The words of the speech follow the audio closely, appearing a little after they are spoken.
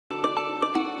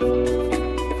Hello,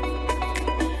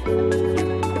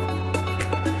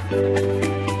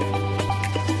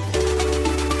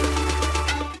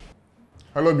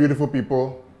 beautiful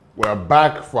people. We're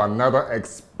back for another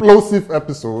explosive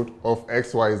episode of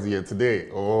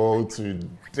XYZ. And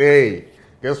today,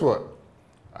 guess what?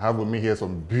 I have with me here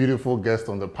some beautiful guests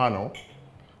on the panel.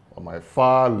 On my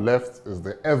far left is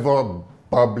the ever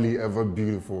bubbly, ever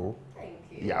beautiful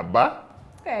Yaba.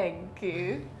 Thank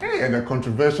you. And the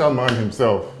controversial man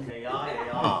himself.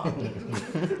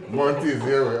 Monty is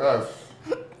here with us.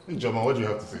 Hey, Joma, what do you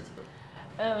have to say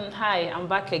today? Hi, I'm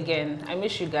back again. I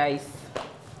miss you guys.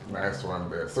 Nice one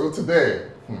there. So today,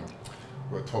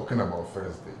 we're talking about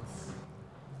first dates.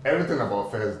 Everything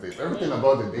about first dates, everything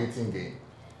about the dating game.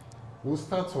 We'll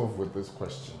start off with this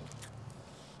question.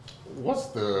 What's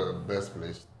the best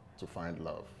place to find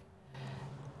love?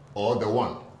 Or the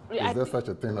one? Is there such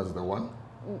a thing as the one?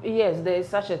 Yes, there is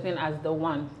such a thing as the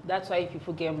one. That's why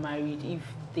people get married. If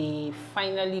they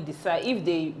finally decide, if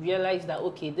they realize that,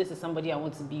 okay, this is somebody I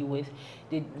want to be with,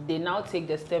 they now take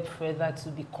the step further to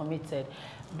be committed.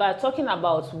 But talking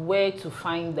about where to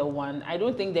find the one, I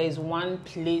don't think there is one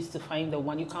place to find the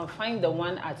one. You can find the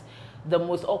one at the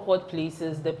most awkward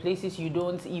places, the places you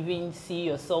don't even see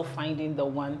yourself finding the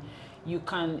one. You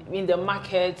can, in the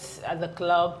markets, at the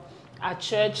club, at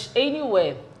church,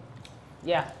 anywhere.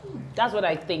 Yeah, that's what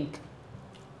I think.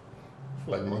 I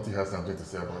feel like Monty has something to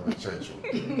say about the church.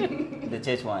 The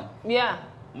church one? Yeah.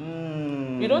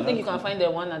 You don't think you can find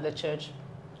the one at the church?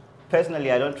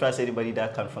 Personally, I don't trust anybody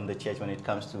that comes from the church when it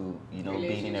comes to, you know,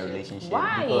 being in a relationship.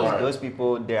 Why? Because those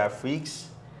people, they are freaks,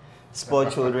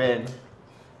 spoiled children,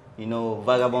 you know,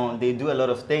 vagabond. They do a lot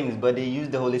of things, but they use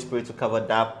the Holy Spirit to cover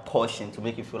that portion to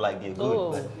make you feel like they're good.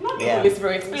 Oh. But, Not yeah. the Holy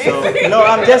Spirit, please. So, no,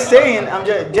 I'm just saying.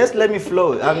 Just let me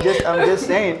flow. I'm just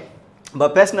saying.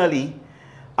 But personally,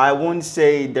 I won't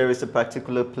say there is a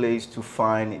particular place to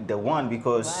find the one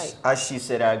because, as she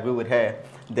said, I agree with her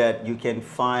that you can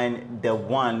find the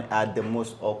one at the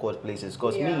most awkward places.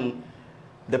 Because me,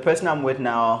 the person I'm with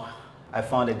now, I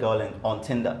found a girl on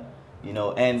Tinder. You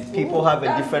know, and people have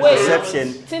a different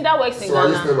perception. Tinder works in So Ghana. are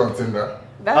you still on Tinder?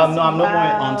 No, I'm not going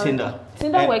on Tinder.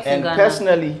 Tinder works in Ghana.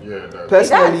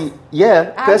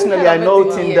 Personally, I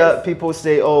know Tinder, people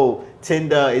say, oh,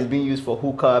 Tinder is being used for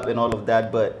hookup and all of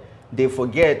that, but they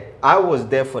forget I was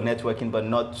there for networking, but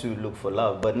not to look for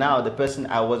love. But now the person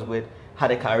I was with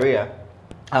had a career.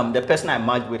 The person I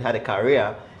matched with had a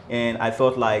career, and I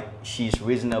felt like she's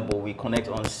reasonable. We connect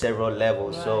on several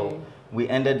levels. Right. So we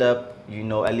ended up, you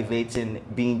know, elevating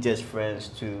being just friends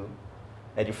to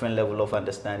a different level of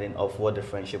understanding of what the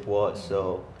friendship was.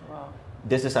 So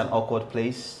this is an awkward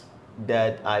place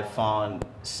that I found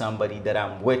somebody that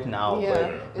I'm with now,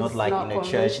 but not like in a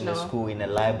church, in a school, in a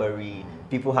library.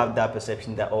 People have that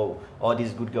perception that, oh, all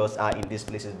these good girls are in these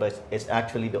places, but it's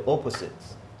actually the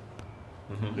opposites.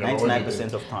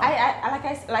 99% of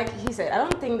time. Like he said, I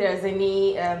don't think there's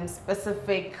any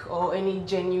specific or any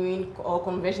genuine or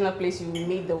conventional place you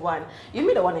meet the one. You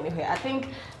meet the one anywhere. I think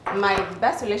my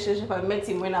best relationship, I met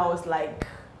him when I was like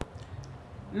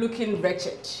looking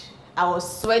wretched. I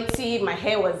was sweaty, my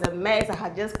hair was a mess, I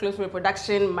had just closed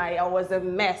reproduction, I was a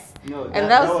mess. No, and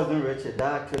that wasn't wretched,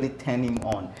 that actually turned him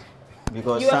on.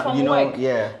 Because you know, work?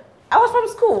 Yeah. I was from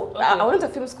school. Okay. I went to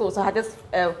film school, so I had just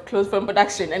closed film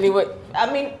production. And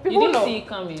I mean, people you didn't know. see it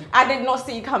coming. I did not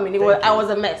see it coming. I was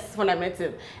a mess when I met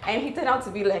him. And he turned out to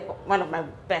be like one of my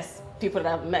best people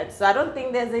that I've met. So I don't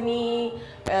think there's any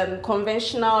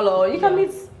conventional or you can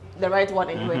meet the right one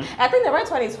anyway. I think the right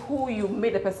one is who you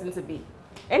made the person to be.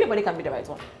 Anybody can be the right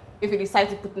one if you decide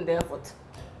to put in the effort.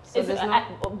 So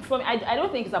I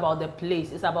don't think it's about the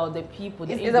place, it's about the people.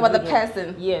 It's about the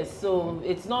person. Yes, so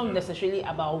it's not necessarily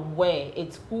about where,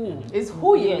 it's who. It's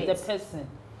who you meet. The person.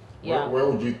 Yeah. Where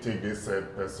would you take this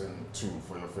said person to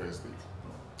for your first date?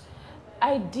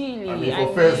 Ideally,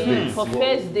 for first dates. For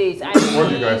first dates, I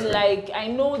mean, like, I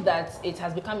know that it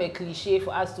has become a cliche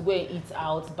for us to go and eat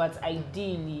out, but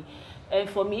ideally, and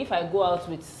for me, if I go out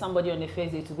with somebody on the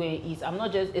first day to go and eat,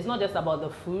 it's not just about the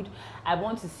food. I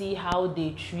want to see how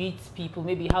they treat people,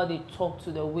 maybe how they talk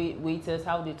to the waiters,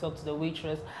 how they talk to the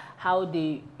waitress, how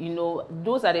they, you know,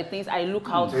 those are the things I look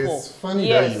out for. It's funny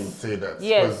that you say that,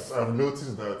 because I've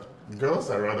noticed that girls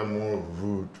are rather more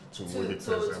rude to waiters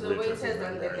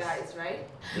than the guys, right?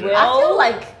 Well, I feel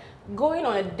like going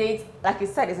on a date, like you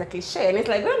said, is a cliche, and it's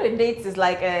like going on a date is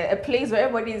like a place where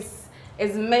everybody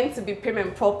is meant to be prim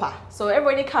and proper. So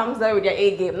everybody comes there with their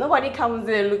A game. Nobody comes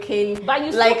there looking. But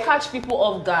you like, still catch people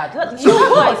off guard. But it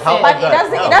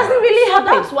doesn't really happen.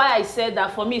 That's why I said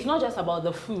that for me, it's not just about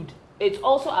the food. it's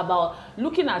also about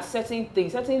looking at certain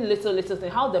things, certain little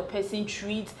things, how the person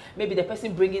treats, maybe the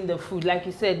person bringing the food. Like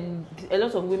you said, a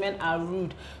lot of women are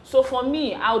rude. So for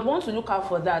me, I would want to look out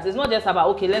for that. It's not just about,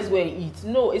 okay, let's go and eat.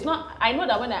 No, it's not. I know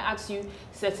that when I ask you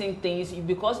certain things,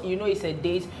 because you know it's a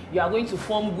date, you are going to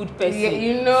form good person. Yeah,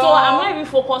 you know. So I'm not even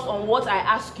focused on what I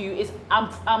ask you. It's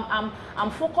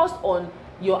I'm focused on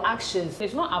your actions.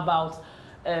 It's not about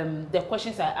the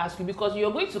questions I ask you, because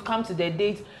you're going to come to the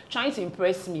date trying to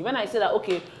impress me. When I say that,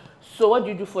 okay, so what do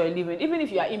you do for a living? Even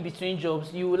if you are in between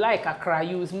jobs, you like Accra,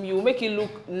 you make it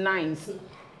look nice.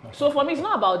 So for me, it's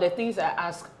not about the things I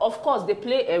ask. Of course, they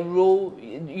play a role.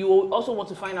 You also want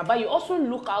to find out, but you also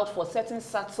look out for certain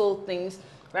subtle things.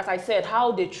 Like I said,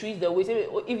 how they treat the waist.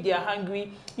 If they are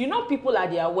hungry, you know, people are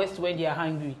their worst when they are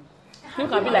hungry. You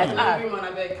can be like,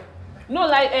 no,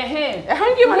 like a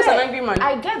hungry man is an angry man.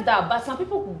 I get that, but some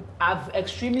people are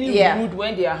extremely rude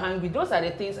when they are hungry. Those are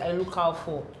the things I look out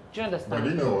for. Do you understand? But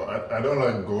you know, I don't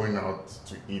like going out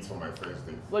to eat for my first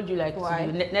date. What do you like to do?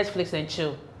 Netflix and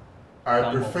chill.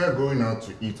 I prefer going out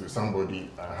to eat with somebody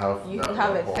I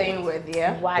have a thing with,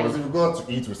 Why? Because if you go out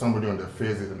to eat with somebody on the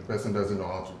face and the person doesn't know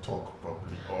how to talk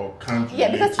properly or can't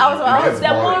because that's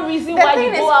the more reason why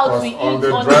you go out to eat on the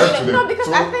drive. No, because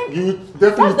I think you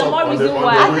definitely that's the more reason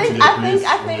why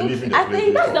I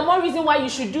think that's the more reason why you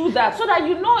should do that, so that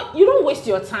you know you don't waste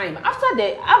your time after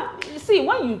the see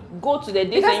when you go to the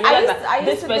date and you realize that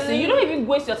this person, you don't even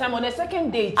waste your time on a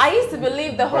second date. I used to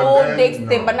believe the whole date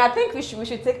thing, but I think we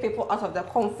should take people out of the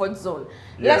comfort zone.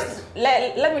 Yes.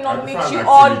 Let me not meet you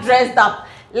all dressed up.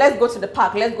 Let's go to the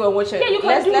park. Let's go and watch it. Yeah, you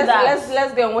can do that.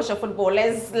 Let's go and watch a football.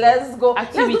 Let's go.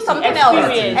 Activity, let's do something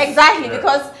experience. else. Exactly,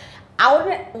 because I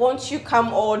wouldn't want you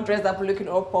come all dressed up, looking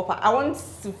all proper. I want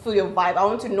to feel your vibe. I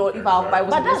want to know if our vibe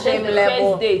was on the same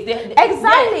level.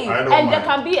 Exactly. And there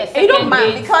can be a second you don't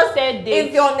mind date, because third date.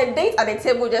 if you're on a date at the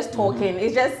table just talking,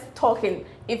 it's just talking.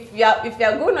 If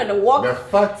you're going on a walk, the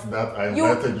fact that I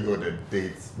invited you on a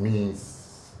date means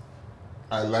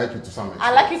I like you to some extent.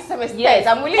 I like you to some extent. Yes.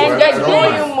 I'm willing to get to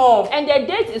know you more. And the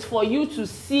date is for you to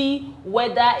see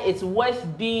whether it's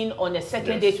worth being on a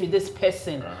second date with this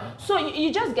person. So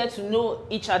you just get to know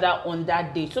each other on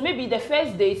that date. So maybe the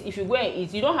first date, if you go and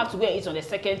eat, you don't have to go and eat on the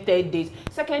second, third date.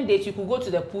 Second date, you could go to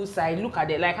the poolside, look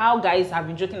at it. Like how guys have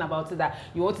been joking about it, that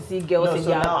you want to see girls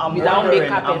without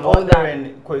makeup and all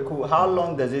that. Kweku, how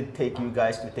long does it take you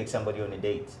guys to take somebody on a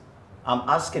date? I'm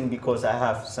asking because I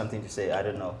have something to say. I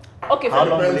don't know. Okay, how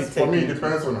long will it take? For me, it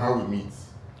depends on how we meet.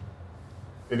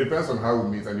 It depends on how we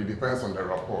meet, and it depends on the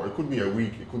rapport. It could be a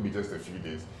week. It could be just a few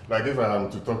days. Like if I am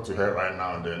to talk to her right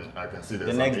now, then I can see there's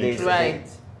the next day. Right.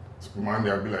 Monday,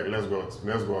 I'll be like, let's go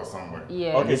out somewhere.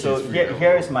 Yeah. Okay, so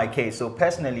here is my case. So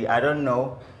personally, I don't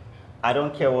know. I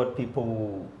don't care what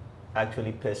people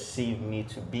actually perceive me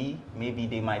to be. Maybe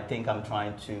they might think I'm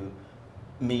trying to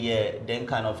then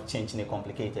kind of changing it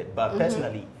complicated. But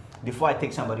personally, before I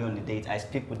take somebody on the date, I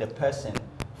speak with the person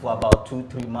for about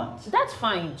 2-3 months. That's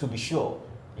fine. To be sure.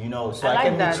 You know, so I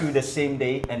can meet you the same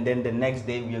day, and then the next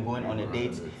day we are going on a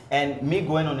date. And me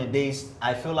going on a date,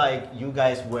 I feel like you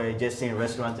guys were just saying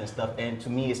restaurants and stuff, and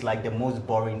to me it's like the most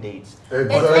boring dates. It's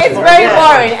very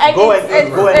boring.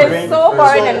 It's so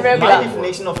boring and regular. My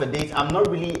definition of a date, I'm not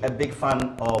really a big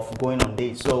fan of going on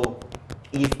dates. So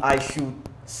if I should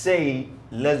say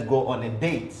let's go on a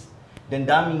date, then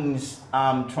that means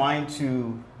I'm trying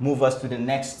to move us to the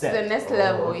next step. To the next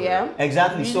level, yeah.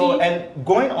 Exactly. Really? So, and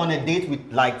going on a date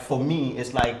with, like, for me,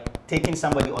 it's like taking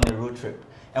somebody on a road trip.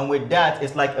 And with that,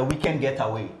 it's like a weekend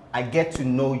getaway. I get to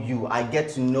know you. I get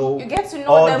to know you get to know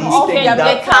all them, these all things their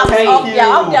makeup,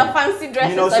 of their fancy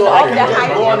dresses, you know, so I can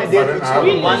just go on a date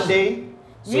with you one day.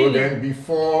 So then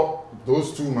before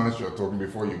those 2 months you're talking,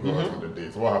 before you go out on the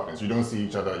date, what happens? You don't see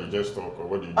each other, you just talk, or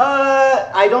what do you do?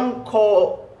 I don't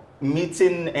call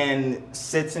meeting and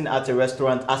sitting at a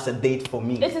restaurant as a date for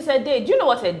me. This is a date. Do you know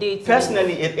what a date is?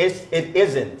 Personally, it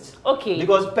isn't. Okay.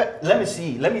 Because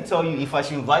let me tell you, if I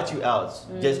should invite you out,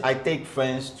 just I take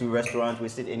friends to restaurants, we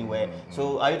sit anywhere.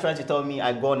 So are you trying to tell me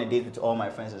I go on a date with all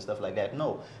my friends and stuff like that?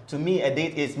 No. To me, a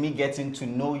date is me getting to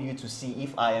know you to see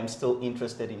if I am still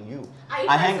interested in you.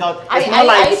 I hang out. It's not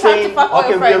like saying,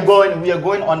 okay, we are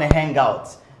going on a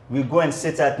hangout. We go and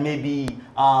sit at maybe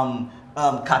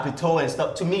Capitol and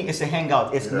stuff. To me, it's a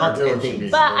hangout. It's not a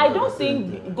date. But I don't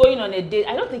think going on a date,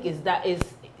 I don't think it's that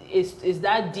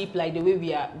deep like the way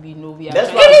we are.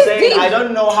 That's what I'm saying. Deep. I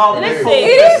don't know how. Let's say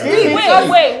it is deep.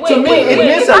 Wait. To me, it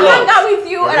means a lot. If I hang out with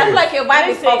you and I feel like your vibe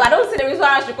is off, I don't see the reason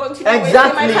why I should continue wasting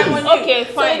my time on you. Okay,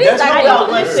 fine.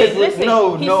 Listen.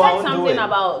 No, he said something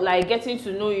about like getting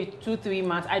to know you 2-3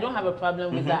 months. I don't have a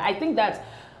problem with that. I think that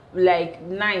like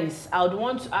nice, I would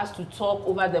want us to talk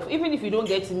over the even if you don't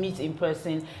get to meet in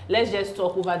person, let's just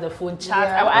talk over the phone, chat.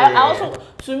 Yeah. I also,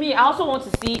 to me, I also want to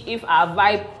see if our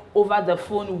vibe over the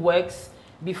phone works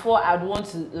before I'd want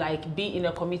to like be in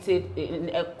a committed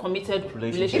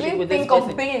relationship Even with this think of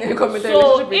person. being in a committed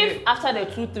So relationship. if after the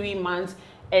 2-3 months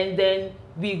and then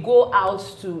we go out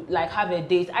to like have a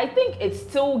date, I think it's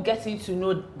still getting to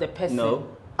know the person. No,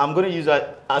 I'm going to use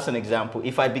that as an example.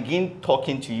 If I begin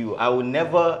talking to you, I will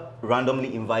never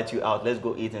randomly invite you out, let's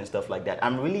go eat and stuff like that.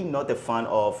 I'm really not a fan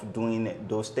of doing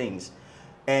those things.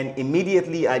 And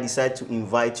immediately I decide to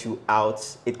invite you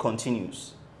out, it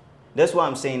continues. That's why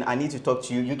I'm saying I need to talk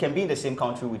to you. You can be in the same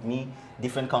country with me,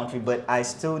 different country, but I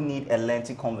still need a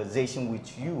lengthy conversation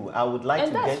with you. I would like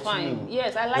And to that's get fine. you,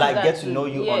 Yes, I like that get to too. know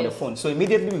you on the Yes. phone. So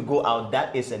immediately we go out,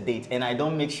 that is a date. And I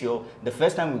don't make sure the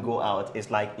first time we go out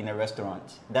is like in a restaurant.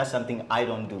 That's something I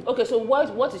don't do. Okay, so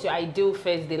what is your ideal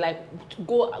first day? Like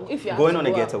go if you have Going to on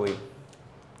go a out. getaway.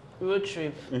 Road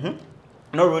trip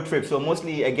No road trip. So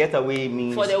mostly a getaway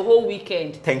means. for the whole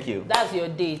weekend. Thank you. That's your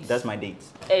date. That's my date.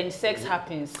 And sex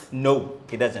happens. No,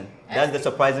 it doesn't. That's the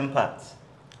surprising part.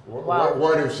 Wow.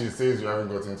 What if she says you haven't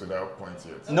gotten to that point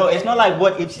yet? No, it's not like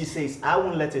what if she says, I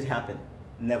won't let it happen.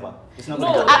 Never. It's not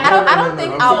No, going to happen. I don't No,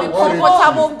 think I'm I'll saying, be what if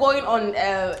comfortable going on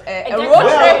a road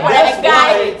Well, trip with a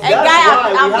guy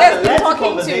I've just been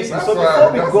talking to. That's So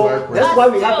why- before we that's go, my question. that's why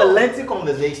we have a Still- lengthy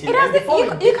conversation. It and doesn't, before we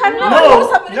you cannot no, know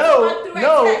somebody to no, run through a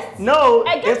no, test. no, A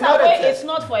it's not a getaway test. is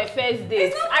not for a first date.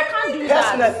 It's not I for can't a do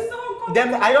first that. date.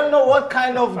 Then I don't know what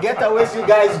kind of getaways you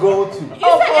guys go to. You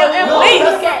said a whole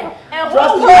weekend. A Trust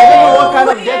whole me, I don't know what kind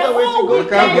of weekend. getaways you go to.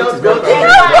 weekend. Girls go to. No.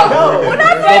 No, We're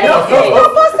not ready.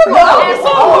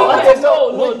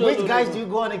 Which guys do you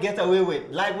go on a getaway with?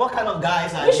 Like, what kind of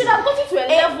guys are We should have gotten to a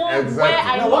level Exactly. where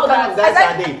I No, know what kind of that. guys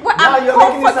are they? Well, Now I'm you're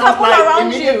making it sound comfortable like around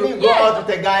immediately you. you go Yeah. out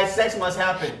with a guy, sex must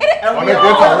happen. And On we a all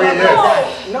getaway, know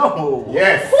yes. that. No.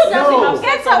 Yes. Who doesn't No. have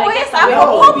sex on a Getaways getaway are on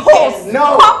for the couples. weekend? No.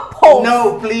 Couples. No,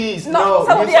 please. No, No.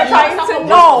 somebody You are see- trying to No,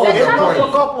 know. it's not Good for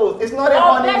point. couples. It's not a Our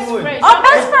best honeymoon. friends. Our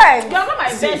best friends. You're not my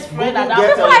See, best friend Google at that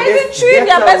getaway. point. Why is it treating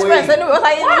their best Getaway. friends anyway? What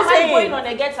are you Why am I saying? going on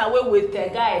a getaway with a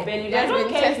guy, Benny? I Just don't been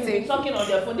care if you've been testing. talking on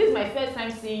the phone. This is my first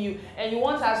time seeing you, and you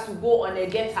want us to go on a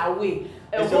getaway.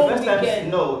 A It's whole your first time.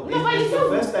 weekend. No, but you it's your said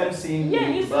first time seeing Yeah,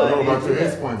 me, you said- No, but it's- to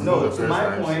his point, it's no, not the to first my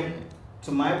time point. seeing.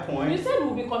 To my you point. said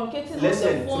we'll be communicating Listen,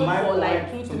 on the to phone my for point.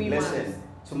 like 2-3 months. Listen,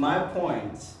 to my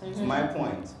point. To my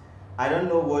point. I don't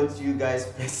know what you guys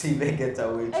perceive a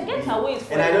getaway to A getaway is be.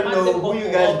 for And I don't know romantic who you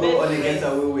couple guys or go on a best friends.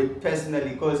 getaway with personally,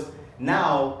 because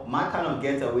now my kind of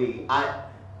getaway,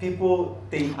 people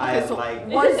think I am so like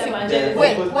what's This is your evangelism. the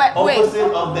wait,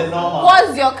 opposite of the normal.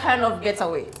 What's your kind of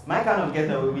getaway? My kind of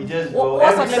getaway, we just go.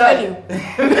 What's and on the besides- menu?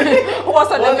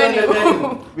 What's on the menu?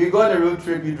 We go on a road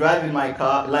trip, we drive in my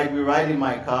car, like we ride in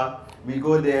my car, we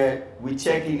go there, we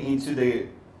check in into the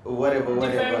whatever.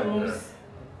 Different rooms.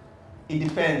 It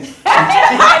depends. You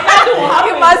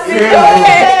must be Yeah.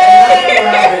 joking.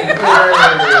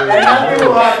 And nothing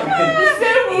will happen.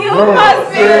 You must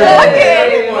be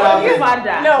joking. You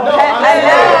father. No,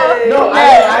 I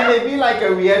may be like a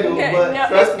weirdo, but no,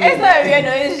 trust me. it's not a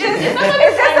weirdo. It's just a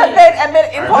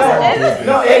bit impossible.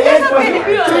 No, it is possible. To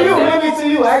you, maybe to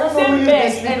you. I don't know who you've been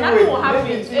And sleeping nothing with. will happen.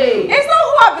 Maybe to Hey. you. It's not who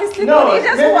I've been sleeping No, with. It's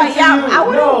just who I maybe to am. you. I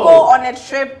wouldn't No. go on a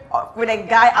trip with a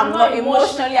guy I'm not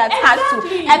emotionally attached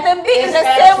Exactly. to, and then be in It's the a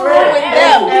same trip. room with It's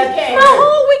them a trip. the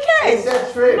whole weekend. It's a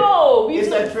trip. No,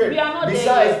 It's a trip. we are not there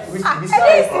Besides, yet.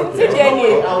 besides,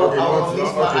 Okay. I'll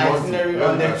unleash my itinerary on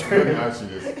the Let me trip. ask you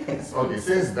this. Okay,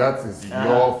 since that is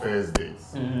your first date,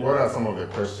 what are some of the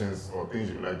questions or things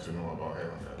you'd like to know about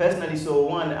her on that? Personally, so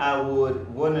one, I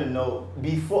would want to know,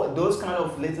 before those kind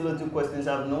of little questions,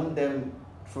 I've known them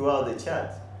throughout the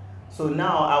chat. So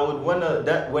now I would want to,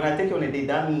 that when I take you on a date,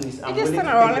 that means I'm just willing turn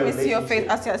to around, take let the me see your face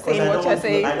relationship. as you're 'Cause saying I what don't you're want to-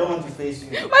 saying. I don't want to face you.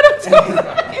 I don't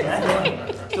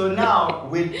So now,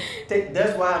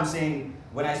 that's why I'm saying,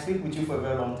 when I speak with you for a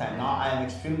very long time, now I am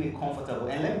extremely comfortable.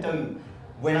 And let me tell you,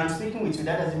 when I'm speaking with you,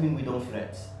 that doesn't mean we don't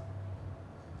flirt.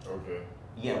 Okay.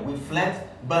 Yeah, we flirt,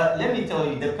 but let me tell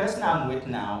you, the person I'm with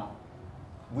now,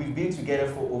 we've been together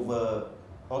for over,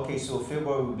 okay, so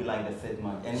February will be like the 3rd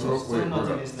month, and So, we're still wait, not hold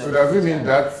in on. this So level. does it mean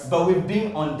that? But we've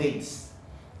been on dates.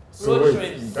 So Road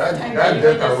wait, trips. that And that you're in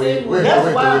the getaway. same Wait, room. That's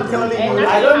wait, why I'm wait, telling wait, you, wait.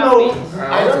 I don't know who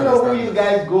understand. you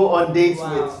guys go on dates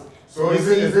Wow. with. So is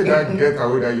it that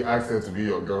getaway that you asked her to be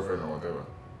your girlfriend or whatever?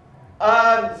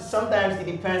 Sometimes it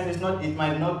depends. It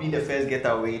might not be the first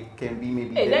getaway. It can be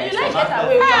maybe. Hey, the then you next like one after.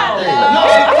 getaway. No,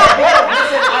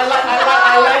 listen, I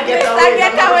like getaway.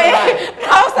 getaway.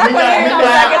 How's that I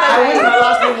wish getaway? my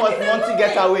last name was Monty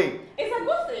Getaway. It's a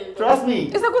good thing. Trust me.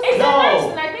 It's a good It's thing. a nice No.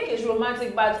 thing. I think it's romantic.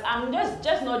 romantic, but I'm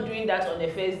just not doing that on the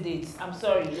first date. I'm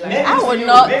sorry. Like, I would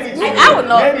not. I would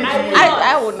not.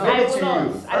 I would not. I would not.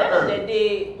 At the end of the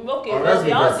day, okay, well,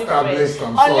 we are all different. Unless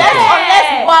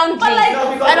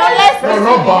boundaries.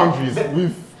 No boundaries.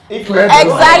 We've exactly.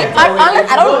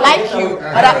 Unless I don't like you,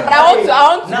 but I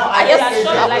want to. Now I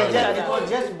just because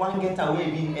just one getaway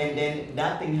and then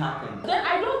that thing happened. Then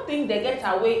I don't think the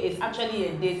getaway is actually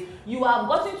a date. You have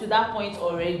gotten to that point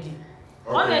already.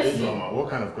 Okay, Honestly. what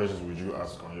kind of questions would you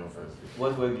ask on your first date?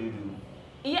 What work do you do?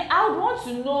 Yeah, I would want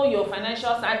to know your financial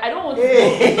side. I don't want to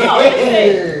know. No,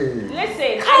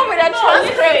 listen. Come with a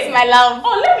transcript, my love.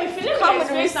 Oh, let me explain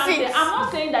something. Receipts. I'm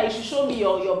not saying that you should show me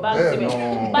your bank statement,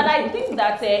 No. but I think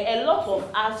that a lot of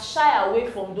us shy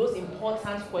away from those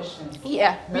important questions.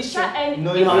 Yeah. We shy and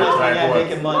No, if you know you how know- much you're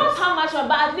making money. Not how much,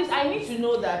 but at least I need to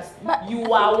know that But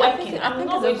you are working. I think not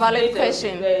it's a going to valid date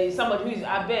question. Somebody who is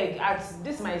I beg at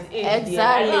this my age. Exactly.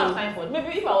 I don't have time for it.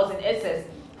 Maybe if I was in SS,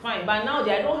 fine. But now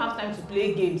I don't have time to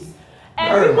play games.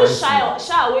 And That people reminds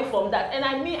shy away from that. And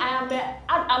I mean, I'm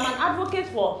an advocate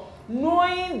for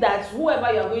knowing that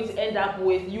whoever you are going to end up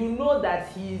with, you know that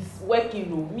he's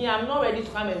working. Me, I'm not ready to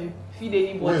come and feed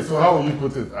anybody. Wait, so how will you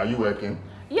put it? Are you working?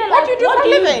 Yeah, What like, do you do what for do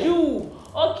a you living? do?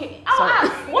 Okay, I'll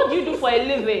ask, what do you do for a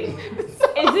living? Is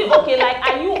it okay? Like,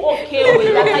 are you okay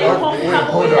with that? Are you Wait,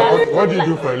 comfortable hold with on. that? What do you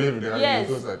do for a living? Yes.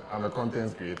 Because like, I'm a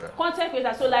content creator. Content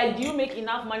creator. So, like, do you make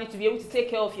enough money to be able to take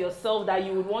care of yourself that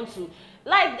you would want to?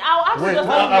 Like, I'll ask Wait, you just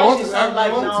I how want much to- Sound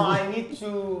like want now to- I need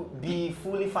to be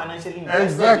fully financially invested.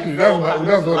 Exactly. before That's I what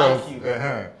I was. like you.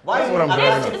 That's Why you what I'm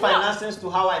attaching getting at. finances to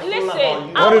how I feel about Listen,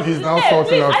 you? What if he's now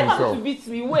sorting please, out I come himself? to beat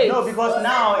me. Wait. No, because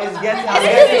now it's getting I'm Who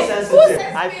getting says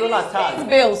sensitive. I feel attacked.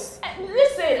 bills?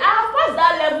 Listen, I have passed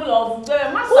that level of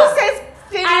master. Who says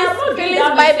I am not doing feelings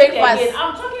that buy mistake breakfast? again.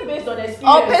 I'm talking based on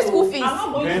experience. Or pay school so fees. I'm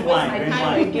not going Drink to waste wine, my drink time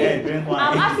wine. again. Yeah, drink wine.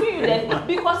 I'm asking you then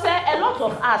because a lot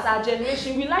of us, our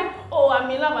generation, we like, oh,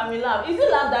 I'm in love, I'm in love. Is it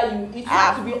love that you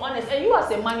have to be honest? And you as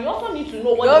a man, you also need to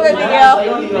know what Go the baby woman girl.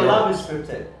 is for you. Your love is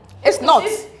scripted. It's not.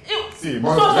 See, let me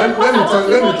tell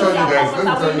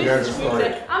you guys a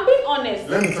story. I'm being honest.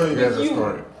 Let me tell you guys a with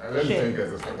story. Let me tell you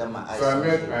guys a story. got my eyes So I on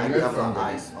met you. I somebody. got my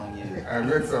eyes on you. I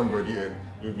met somebody and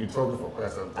we've been talking for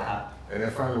quite some time. And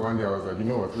then finally one day I was like, you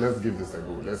know what, let's give this a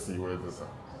go. Let's see where this is.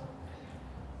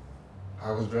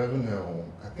 I was driving her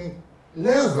home. I think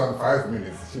less than 5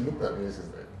 minutes. She looked at me and she's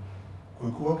like,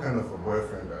 Kuku, what kind of a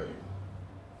boyfriend are you?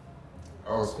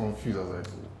 I was confused. I was like,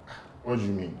 what do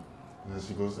you mean? And then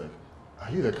she goes like,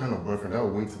 are you the kind of boyfriend that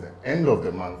will wait to the end of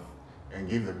the month and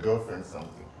give the girlfriend something?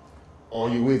 Or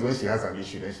you wait when she has an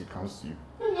issue, then she comes to you?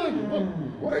 I'm like,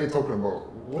 what are you talking about?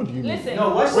 What do you mean? Listen.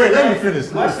 No, what Wait, she let me meant- finish,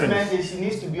 let What me she finish. meant is she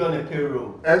needs to be on a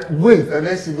payroll. And wait, and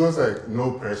then she goes like,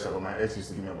 no pressure. But my ex used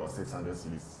to give me about 600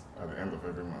 cedis at the end of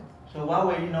every month. So why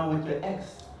were you not with your ex?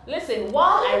 Listen,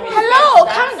 while I respect Hello,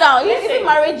 that, calm down. listen, Even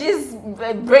marriages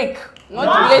break, not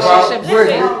Wow. relationships. Wait,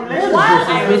 Listen, what while is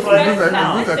I this? respect Is this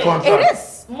now, a listen, contract? It is.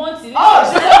 Monty, listen. Oh,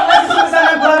 so that's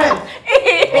unemployment.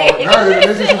 Now the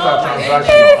relationships are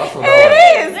transactional. That's what It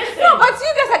that is. Listen. No, but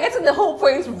you guys are getting the whole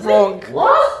point wrong.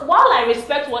 While I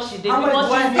respect what she did, How much because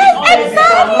do I she's need being to honest. pay?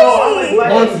 No, how much do I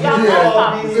Once need you to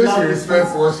Yeah. pay? say she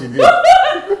respects what she did.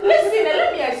 Listen,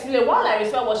 let me explain. While I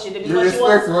respect what she did, You because she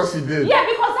respect was. what she did. Yeah,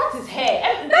 because that is her.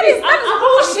 That is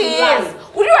who she is.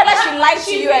 Would you rather she lied to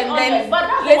She's you being and then honest, but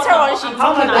that's later what on I'm she How much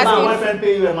talking does about. your boyfriend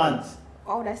pay you a month?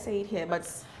 Why would I say it here? But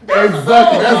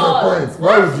Exactly, that's the God. point.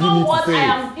 Why would That's you not need to what say I it?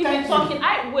 am even talking.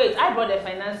 I brought the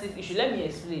finances issue. Let me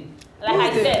explain. Like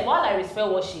I said, while I respect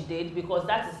what she did, because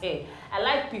that is her, I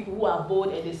like people who are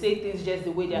bold and they say things just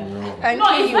the way they are. Thank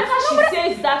No, you. it's better she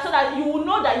says that so that you will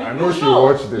know that you I know will she know.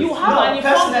 watched this. You have No, an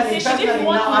informed personally, decision if you personally,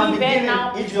 want now to I'm leave her beginning-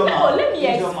 now. eat your No, mouth, let me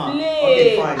eat your mouth. explain.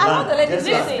 Okay, fine, I want the lady to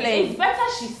Listen, explain. it's better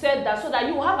she said that so that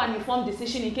you have an informed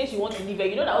decision in case you want to leave her.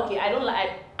 You know that okay, I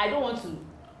don't want to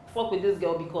fuck with this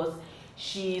girl because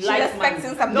she likes expecting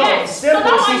money. something. No, Yes. simple.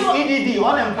 So She's that's why EDD,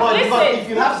 unemployed. Listen. Because if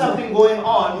you have something going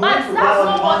on, you But want that's to buy what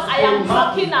not you what want I to am pay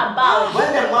talking money. about. When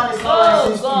the man is not Oh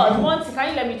licensed to God, you. Monty, can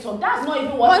you let me talk? That's not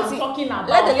even what I'm Monty, talking about.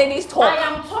 let the ladies talk. I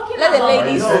am talking Let the about.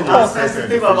 ladies You No, said I'm you're sensitive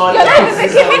sensitive. about You're not even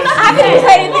giving I didn't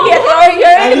say anything yet. You're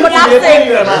I already need to pay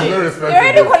you collapsing. a There's month. no respect You're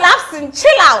already to this. collapsing.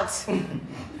 Chill out.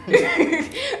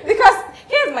 Because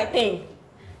here's my thing.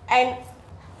 And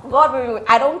God willing,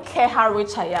 I don't care how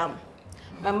rich I am.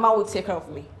 My mom will take care of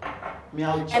me. Me,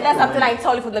 I will And check that's your something money. I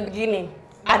told you from the beginning.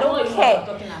 I I don't don't know what care. you're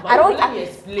talking about. I don't. Let me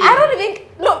explain. I don't even.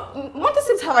 No, Monty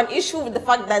seems to have an issue with the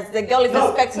fact that the girl is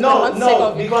expecting the month to take No,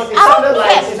 of it. because it I sounded don't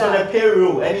like care. she's on a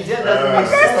payroll and it just doesn't make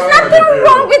There's sense. Sounds like nothing a payroll.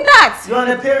 wrong with that. You're on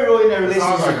a payroll in a sounds like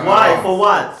relationship. an Why? allowance. For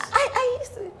what? I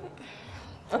used to.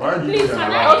 Why do you Please, need can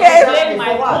an I allowance? explain my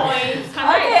point? Can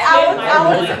I explain my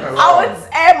point? I would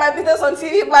air my business on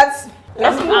TV, but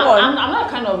let's move on. I'm not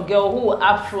the kind of girl who will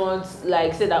upfront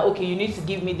like say that okay, you need to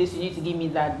give me this, you need to give me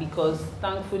that, because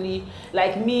thankfully,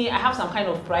 like me, I have some kind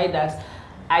of pride that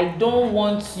I don't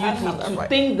want you to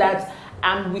think that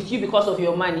I'm with you because of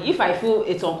your money. If I feel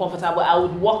it's uncomfortable, I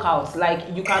would walk out.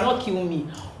 Like, you cannot kill me.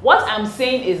 What I'm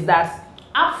saying is that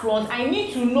upfront, I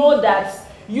need to know that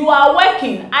you are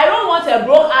working. I don't want a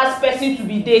broke ass person to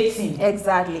be dating.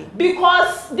 Exactly.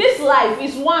 Because this life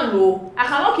is one, though. I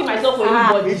cannot keep myself for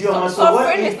anybody. So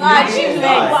what if you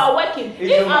are working?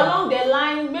 If along the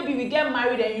line, maybe we get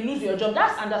married and you lose your job,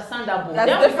 that's understandable.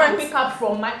 That's then different. We can pick up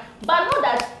from my. But know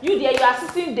that you there, you are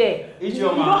sitting there. You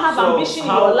don't have so ambition in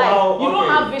your life. You don't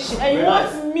have vision, and you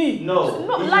want me. No,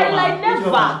 like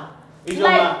never.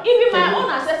 Like even my own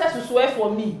ancestors will swear for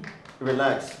me.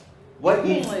 Relax. What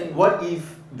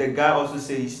if the guy also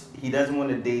says he doesn't want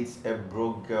to date a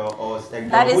broke girl or a girl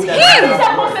that is who him? It's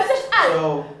a conversation.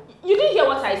 So you didn't hear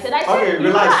what I said. I said, okay,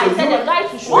 relax. I said the guy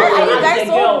to show why are you guys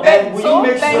so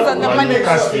bent on the money?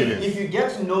 If you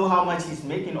get to know how much he's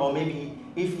making, or maybe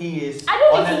if he is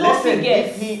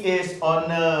if he is on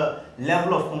a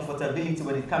level of comfortability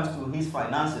when it comes to his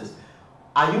finances,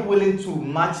 are you willing to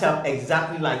match up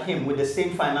exactly like him with the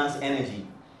same finance energy?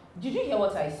 Did you hear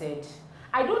what I said?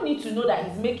 I don't need to know that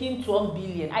he's making 12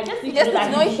 billion. I just need to know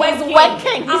that he's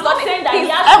working. I'm not saying that he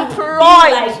has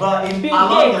employed. To be like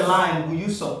along the line, will you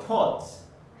support?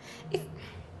 Did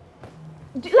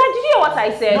you hear what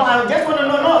I said? No, I just want to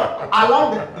know.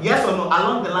 Along the yes or no,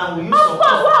 along the line, will you support? Of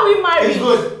course, why are we married? It's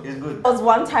good. It's good. There was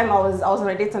one time I was on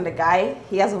a date on the guy.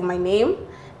 He asked for my name,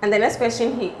 and the next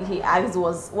question he asked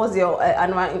was, "What's your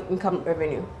annual income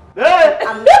revenue?" You see,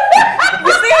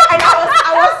 and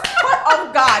I was caught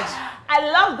off guard. I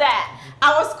love that.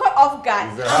 I was caught off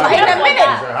guard. In a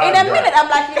minute, I'm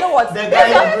like, you know what? The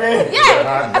guy is brave.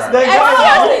 Yeah. The guy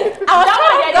is I was caught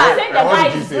off guard. The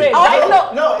guy is brave.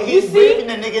 No, he's brave in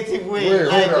a negative way. Wait,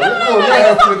 like, hold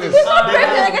on. He's not brave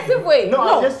in a negative way. No,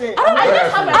 I'm just saying. I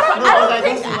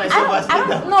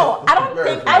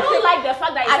don't like the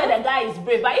fact that he said the guy is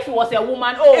brave. But if he was a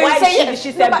woman, why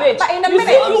she's a bitch? But in a minute,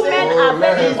 you men are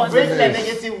very brave in a consistent.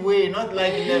 negative way, not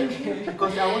like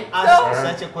because I won't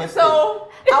ask such a question. So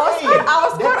I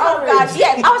was caught off guard.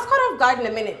 Yes, I was caught off guard in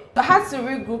a minute. I had to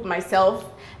regroup myself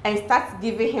and start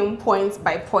giving him points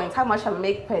by point. How much I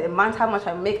make per month, how much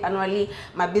I make annually,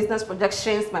 my business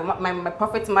projections, my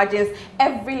profit margins,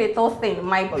 every little thing,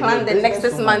 my plan the next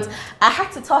 6 months. I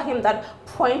had to tell him that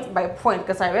point by point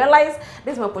because I realized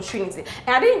this is my opportunity.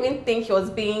 And I didn't even think he was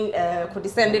being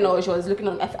condescending or she was looking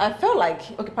on. I felt like,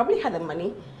 okay, probably had the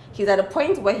money. He's at a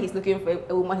point where he's looking for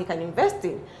a woman he can invest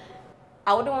in.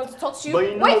 I wouldn't want to talk to you. But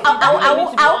you know,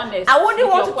 I wouldn't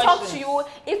want to talk to you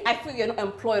if I feel you're not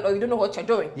employed or you don't know what you're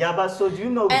doing. Yeah, but so do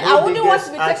you know? And I wouldn't want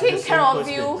to be taking care of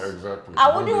you. Exactly. I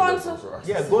wouldn't want to.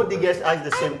 Yeah, gold diggers ask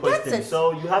the same question.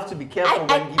 So you have to be careful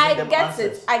when giving them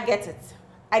answers. I get it.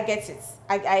 I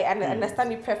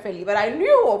understand it perfectly, but I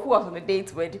knew who was on the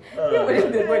date with.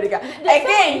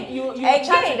 Again, you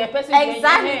chat to the person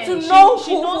exactly to know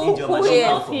who he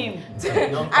is.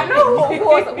 Him. I know who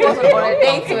was on a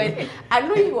date with. I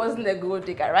knew he wasn't a gold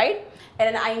digger, right?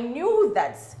 And I knew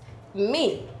that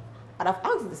me, I'd have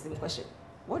asked the same question.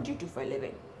 What do you do for a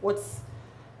living? What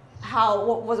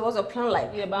was your plan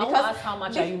like? Yeah, but I want to ask how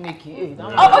much are you making? He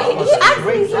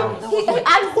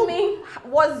asked me,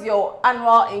 what's your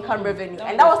annual income revenue?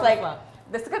 And that was like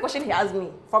the second question he asked me,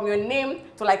 from your name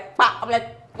to like, I'm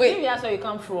like, wait. Maybe that's where you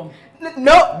come from.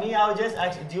 No. Me, I'll just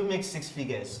ask, do you make 6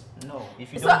 figures? No.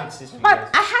 If you don't make 6 figures. But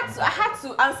I had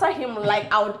to answer him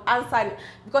like I would answer,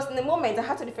 because in the moment I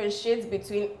had to differentiate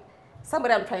between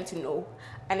somebody I'm trying to know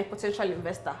and a potential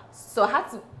investor. So I had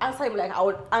to answer him like I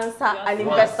would answer an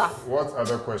investor. What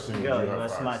other questions did you have? You are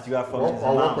smart. You are from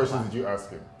what questions did you ask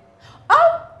him?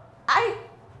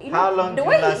 How long the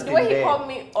way he called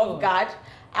me off guard,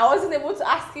 I wasn't able to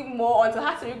ask him more until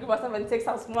I had to regroup myself and take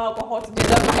some small alcohol to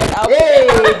just my head out. Hey,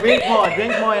 drink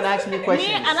more and ask me questions.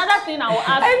 Me, another thing I will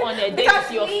ask on a date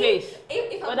is your face.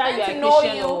 If whether you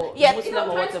are Christian or Muslim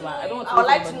or whatever. I would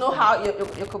like to know how your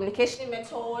communication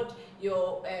method,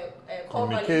 your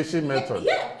communication method.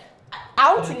 Yeah.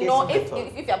 I want to know if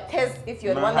you're pissed, if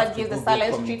you're the one that gives the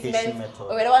silence treatment,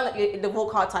 or you're the one that the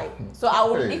vocal type. So I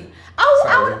would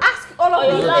ask all of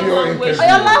your love language. Or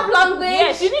your love language.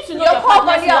 Yes, you need to know your core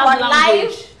value about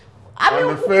life. On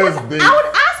the first date. I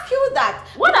would ask you that.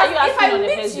 What are you asking on the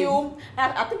if I first meet you,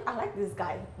 I think I like this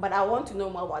guy, but I want to know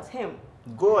more about him.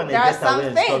 Go on and get away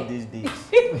and stop these days.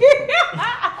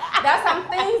 There are some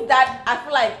things that I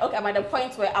feel like, okay, I'm at the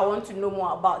point where I want to know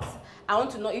more about. I want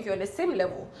to know if you're on the same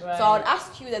level. Right. So I would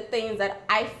ask you the things that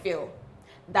I feel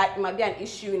that might be an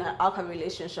issue in an alcohol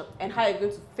relationship and how you're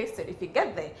going to face it if you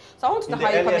get there. So I want to know how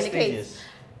you communicate. Stages.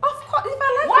 Of course, if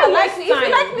I like you, I like you. If you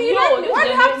like me, you like me. Why do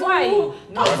you have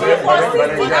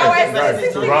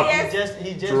to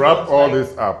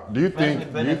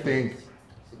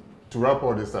to wrap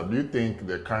all this up, do you think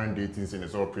the current dating scene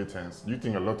is all pretense? Do you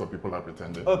think a lot of people are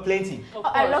pretending? Oh, plenty. A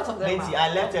lot of them plenty. are.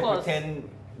 I left a pretend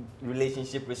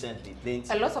relationship recently.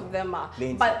 Plenty. A lot of them are.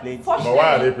 Plenty. But But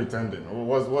why are they pretending?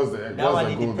 What's the that goal one,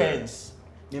 there? it depends.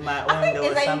 In my I own, think there it's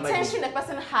was the somebody. intention the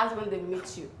person has when they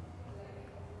meet you.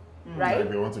 Right? Like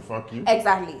they want to fuck you?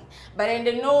 Exactly. But then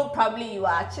they know probably you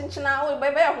are chinchina,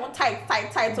 baby, I want tight.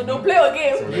 So they'll play a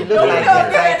game. So You They'll look play like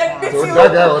a game and then beat So you.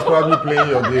 that guy was probably playing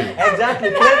your game. Exactly.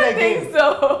 I Play the don't game. think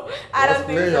so. I don't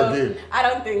think Play your so. game. I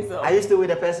don't think so. Are you still with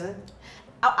the person?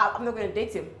 I'm not going to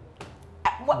date him.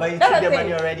 But you That's took the the thing.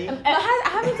 money already? But I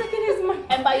haven't taken his money.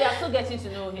 And but you're still getting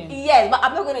to know him. Yes, but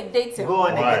I'm not going to date him. Go on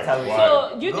and Why? get away. Why?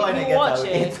 So do you Go on and think get you watch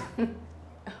away. it?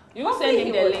 You will send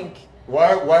him the link.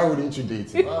 Why wouldn't you date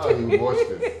him? You watch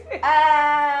this.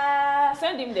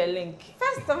 Send him the link.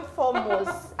 First and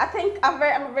foremost, I think I'm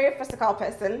a very physical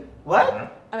person.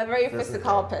 What? I'm a very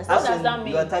physical person. What As does in, that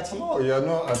mean? You are touchy? Oh, you're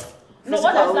not. No,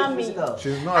 what does that mean? Physical.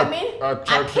 She's not. I mean, attracted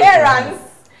to appearance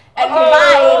and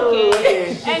Oh, vibe.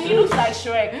 okay. And he looks like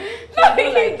Shrek. No,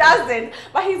 he doesn't.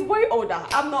 But he's way older.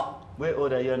 I'm not Way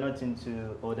older, you're not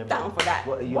into older men. down for that.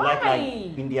 What, you Why?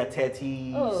 like in their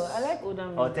 30s? Oh, I like older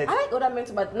Or men. 30s? I like older men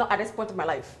too, but not at this point in my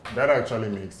life. That actually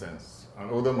makes sense. An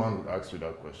older man would ask you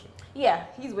that question. Yeah,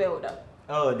 he's way older.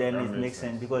 Oh, then That it makes makes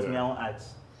sense sense, because yeah. me, I won't ask.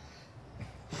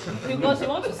 Because you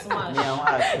want to Me, I smash. won't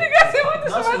ask. Because he wants to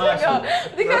Not smash the girl.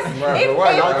 smashing. Because Smash, but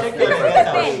why not take because your here's get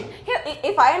the away? thing.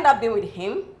 If I end up being with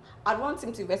him, I'd want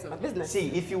him to invest in my business. See,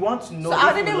 if you want to know So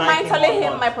I if you didn't like mind telling or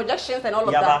him not, my projections and all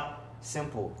of yeah, that. but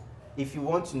simple. If you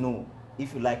want to know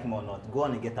if you like him or not, go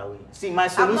on and get away. See, my I'm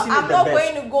solution not is the best.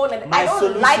 going to go on and My I don't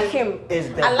solution like him. is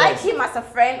the I like best. him as a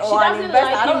friend She or an doesn't investor.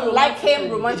 like I don't him like him Ijoma,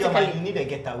 you romantically. need a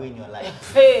getaway in your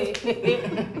life. Hey.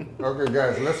 Okay,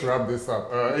 guys, let's wrap this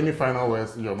up. Any final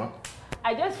words, Yoma?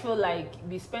 I just feel like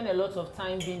we spend a lot of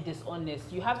time being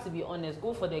dishonest. You have to be honest.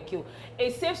 Go for the kill.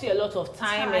 It saves you a lot of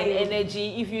time and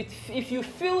energy. If you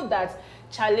feel that,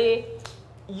 Chale,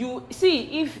 you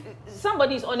see, if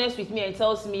somebody is honest with me and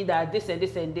tells me that this and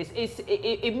this and this,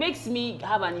 it makes me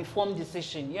have an informed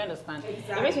decision. You understand?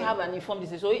 Exactly. It makes me have an informed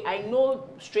decision. So I know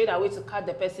straight away to cut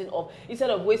the person off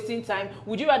instead of wasting time.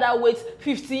 Would you rather wait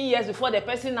 15 years before the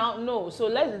person now? No. So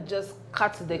let's just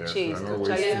cut the Yes, chase. I know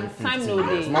Chale, wasting time 15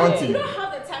 no years. day. Monty. We don't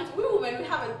have the time. We women, we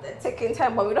haven't taken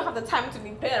time, but we don't have the time to be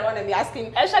playing around and be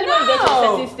asking. Especially when you get to a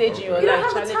certain stage in your You don't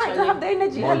life. have the time. You don't have the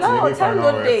energy. Monty, Hello, any time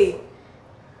final no words? day.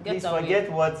 Please away.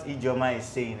 forget what Ijoma is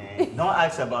saying. Don't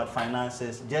ask about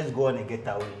finances. Just go on and get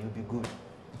away. You'll be good.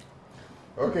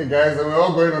 Okay, guys, and we're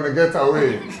all going on a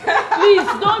getaway. Please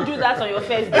don't do that on your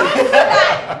first day.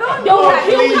 Don't They will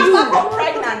kill you. I'm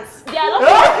pregnant. There are a lot of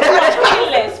people who are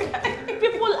killers.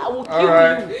 People will kill All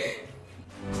right. you.